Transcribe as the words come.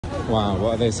Wow,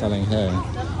 what are they selling here?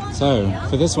 So,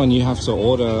 for this one you have to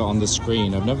order on the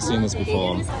screen. I've never seen this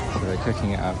before. So they're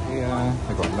cooking it up here.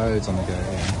 They've got loads on the go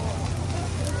here.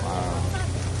 Wow.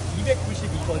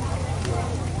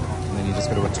 And then you just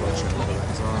got to torch it a little bit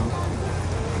as well.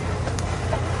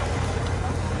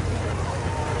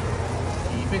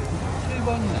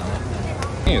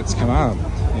 Hey, it's come out.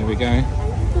 Here we go.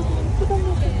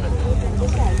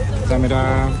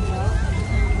 감사합니다.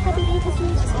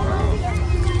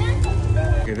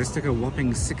 Okay, this took a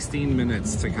whopping 16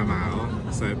 minutes to come out,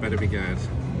 so it better be good.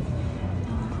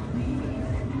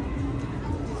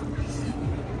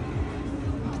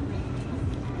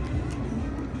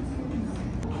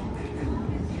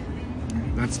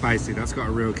 That's spicy. That's got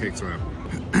a real kick to it.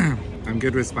 I'm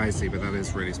good with spicy, but that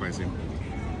is really spicy.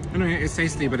 Anyway, it's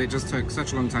tasty, but it just took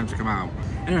such a long time to come out.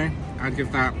 Anyway, I'd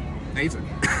give that 8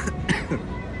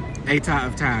 out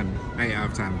of 10. 8 out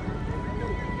of 10.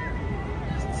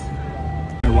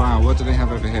 Wow, what do they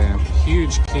have over here?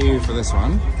 Huge queue for this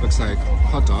one. Looks like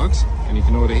hot dogs, and you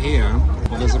can order here.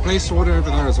 Well, there's a place to order over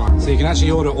there as well. So you can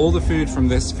actually order all the food from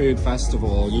this food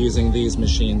festival using these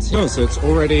machines here. Oh, so it's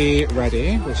already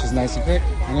ready, which is nice and quick.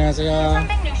 안녕하세요.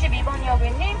 362번이요,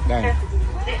 네.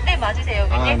 네, 맞으세요,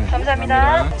 고객님.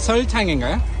 감사합니다.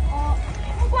 설탕인가요?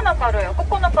 코코넛 가루요.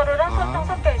 코코넛 가루랑 설탕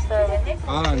섞여 있어요, 고객님.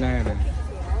 네.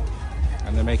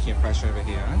 And they're making it fresh over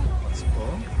here. That's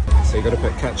cool. So you got to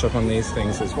put ketchup on these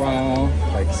things as well,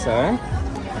 like so.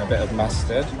 And a bit of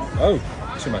mustard. Oh,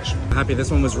 too much. Happy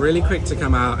this one was really quick to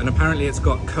come out, and apparently it's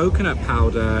got coconut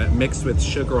powder mixed with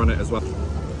sugar on it as well.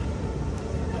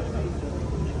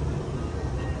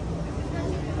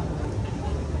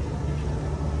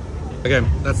 Okay,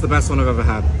 that's the best one I've ever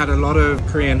had. Had a lot of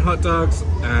Korean hot dogs,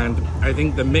 and I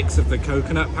think the mix of the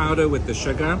coconut powder with the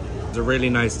sugar is a really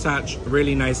nice touch.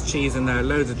 Really nice cheese in there,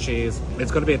 loads of cheese.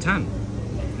 It's got to be a 10.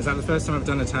 Is that the first time I've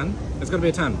done a 10? It's got to be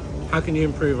a 10. How can you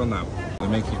improve on that? They're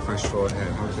making it fresh for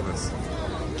here. Look at this.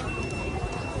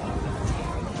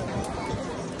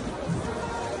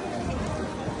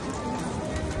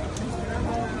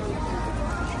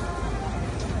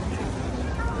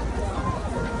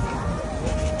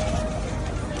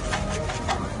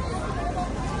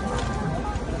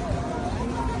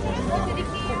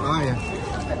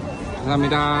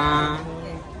 감사합니다.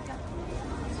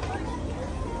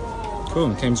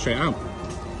 Cool, came straight out.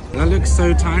 That looks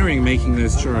so tiring making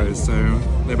those churros, so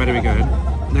they better be good.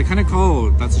 They're kind of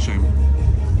cold, that's a shame.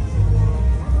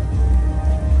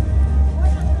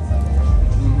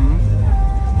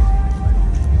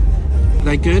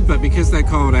 They're good, but because they're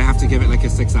cold, I have to give it like a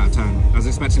 6 out of 10. I was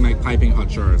expecting like piping hot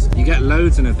churros. You get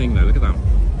loads in a thing though, look at that.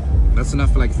 That's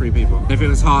enough for like 3 people. And if it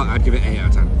was hot, I'd give it 8 out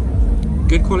of 10.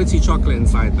 Good quality chocolate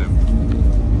inside though.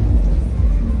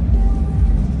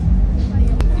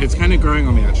 It's kind of growing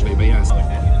on me actually, but yes.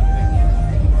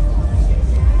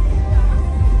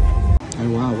 Oh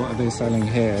wow, what are they selling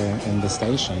here in the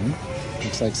station?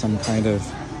 Looks like some kind of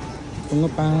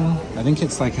Bungeobbang. I think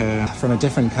it's like from a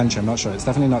different country, I'm not sure. It's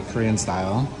definitely not Korean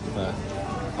style, but...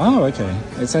 Oh, okay.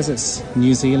 It says it's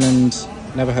New Zealand.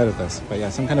 Never heard of this, but yeah,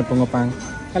 some kind of Bungeobbang.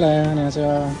 Hello,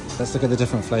 안녕하세요. Let's look at the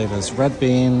different flavors. Red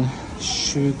bean,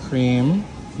 choux cream,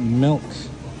 milk,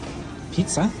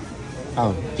 pizza.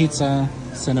 Oh, pizza,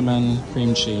 cinnamon,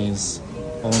 cream cheese,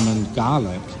 almond,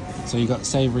 garlic. So you got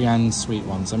savory and sweet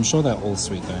ones. I'm sure they're all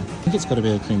sweet though. I think it's got to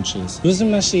be a cream cheese.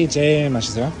 무슨 맛이 제일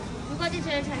맛있어요? 두 가지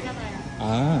제일 잘 나가요.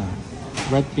 Ah,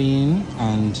 red bean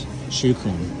and choux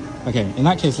cream. Okay, in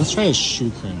that case, let's try a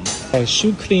choux cream.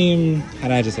 choux cream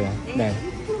하나 해주세요. 네.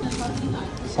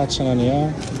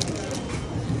 4,000원이요.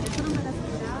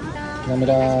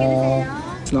 감사합니다.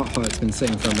 It's not hot, it's been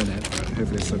sitting for a minute, but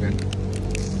hopefully it's still good.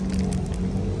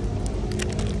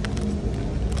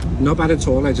 Not bad at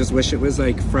all, I just wish it was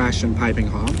like fresh and piping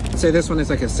hot. I'd say this one is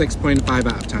like a 6.5 out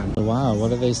of 10. Wow,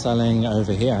 what are they selling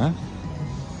over here?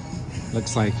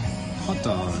 Looks like hot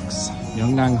dogs.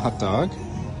 Yeongnam hot dog.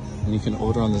 And you can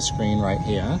order on the screen right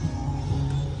here.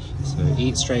 So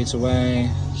eat straight away.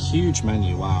 Huge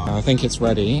menu, wow. I think it's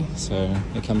ready, so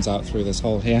it comes out through this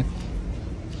hole here.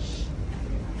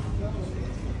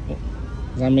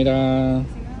 감사합니다.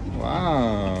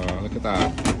 Wow, look at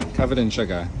that. Covered in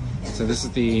sugar. So this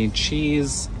is the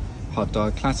cheese hot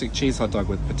dog, classic cheese hot dog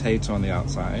with potato on the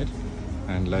outside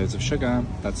and loads of sugar.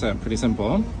 That's it, pretty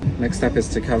simple. Next step is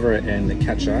to cover it in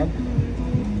ketchup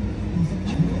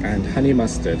and honey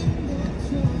mustard.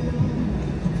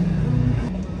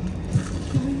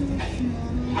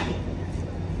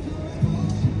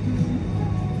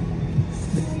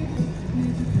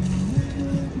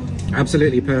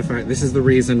 Absolutely perfect. This is the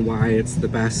reason why it's the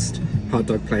best hot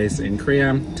dog place in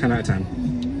Korea. 10 out of 10.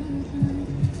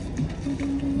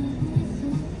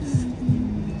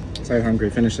 So hungry,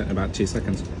 finish it in about 2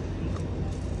 seconds.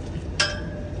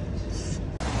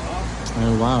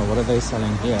 Oh wow, what are they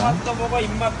selling here?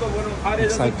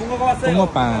 It's like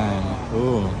Bungeobbang.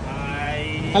 Ooh.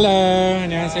 Hello,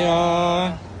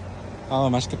 안녕하세요.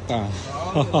 맛있겠다.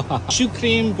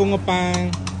 슈크림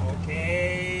Bungeobbang.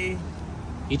 Okay.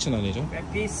 2,000원이죠?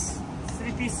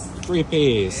 3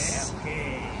 piece.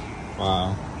 Okay.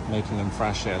 Wow, making them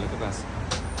fresh here. Look at this.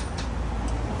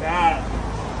 Yeah.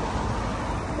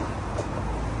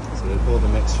 So they pour the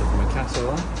mixture from a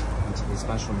kettle into the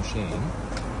special machine.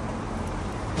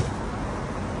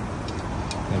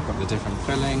 They've got the different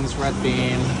fillings, red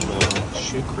bean or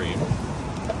choux cream.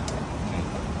 Okay.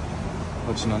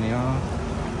 5,000원이요.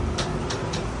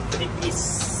 3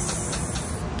 piece.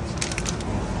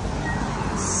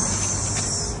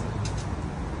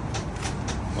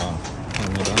 Wow.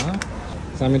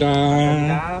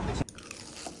 감사합니다.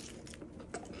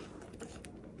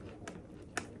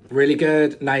 Really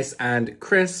good, nice and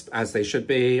crisp as they should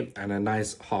be, and a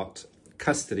nice hot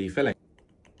custardy filling.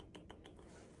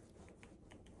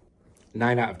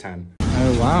 9 out of 10.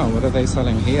 Oh wow, what are they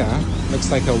selling here?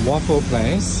 Looks like a waffle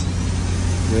place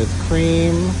with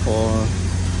cream, or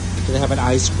do they have an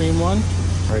ice cream one?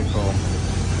 Very cool.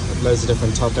 With loads of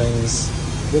different toppings.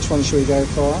 Which one should we go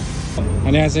for?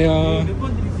 안녕하세요.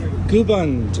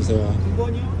 9번 주세요.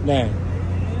 9번이요? 네.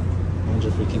 I wonder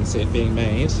if we can see it being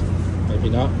made. Maybe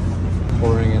not.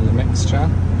 Pouring in the mixture.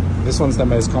 This one's the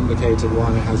most complicated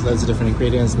one. It has loads of different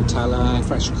ingredients: Nutella,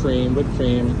 fresh cream, whipped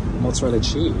cream, mozzarella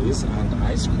cheese, and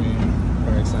ice cream.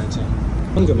 Very exciting.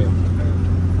 궁금해요.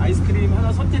 아이스크림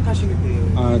하나 선택하시면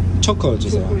돼요. 초코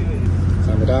주세요.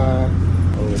 감사합니다.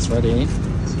 Oh, it's ready.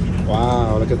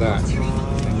 Wow, look at that.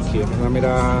 Thank you.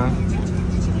 감사합니다.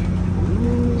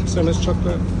 Ooh, so much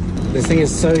chocolate. This thing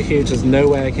is so huge, there's no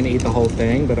way I can eat the whole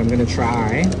thing, but I'm gonna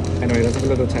try. Anyway, let's have a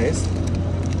little taste.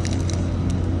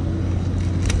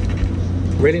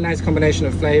 Really nice combination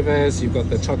of flavors. You've got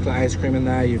the chocolate ice cream in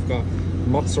there. You've got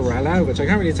mozzarella, which I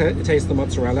can't really taste the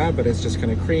mozzarella, but it's just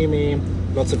kind of creamy.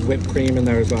 Lots of whipped cream in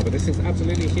there as well, but this thing's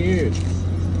absolutely huge.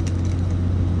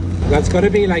 That's got to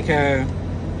be like a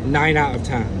 9 out of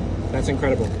 10. That's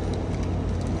incredible.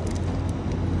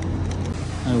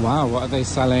 Oh wow, what are they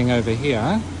selling over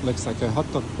here? Looks like a hot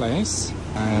dog place,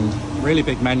 and really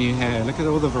big menu here. Look at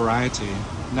all the variety.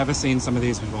 Never seen some of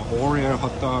these before. Oreo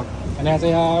hot dog.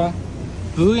 안녕하세요.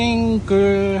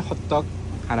 bbungeobbang hotdog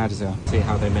하나 주세요. See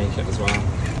how they make it as well.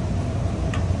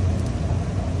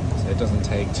 So it doesn't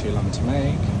take too long to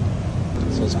make.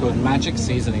 So it's called magic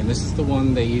seasoning. This is the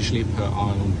one they usually put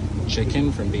on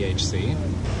chicken from BHC.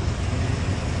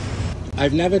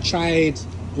 I've never tried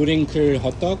bbungeobbang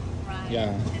hotdog. Right.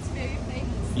 Yeah. It's very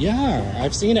famous. Yeah,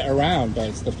 I've seen it around, but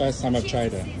it's the first time I've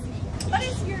tried it. What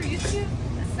is your YouTube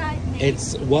site name?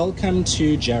 It's Welcome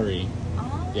to Jerry.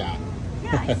 Oh. Yeah.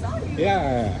 Yeah, I saw you.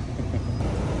 Yeah.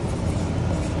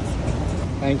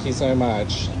 Thank you so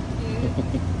much.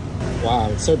 Thank you. Wow,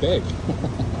 it's so big.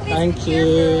 Please Thank be you.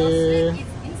 careful.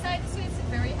 It's inside the sweet, it's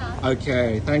very hot.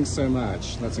 Okay, thanks so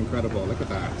much. That's incredible. Look at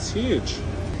that. It's huge.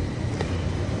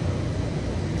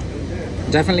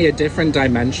 Definitely a different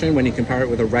dimension when you compare it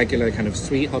with a regular kind of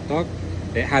sweet hot dog.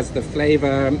 It has the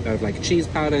flavor of like cheese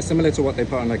powder, similar to what they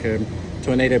put on like a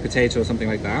tornado potato or something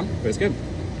like that, but it's good.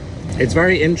 It's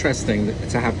very interesting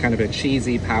to have kind of a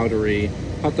cheesy, powdery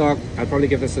hot dog. I'd probably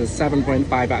give this a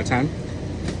 7.5 out of 10.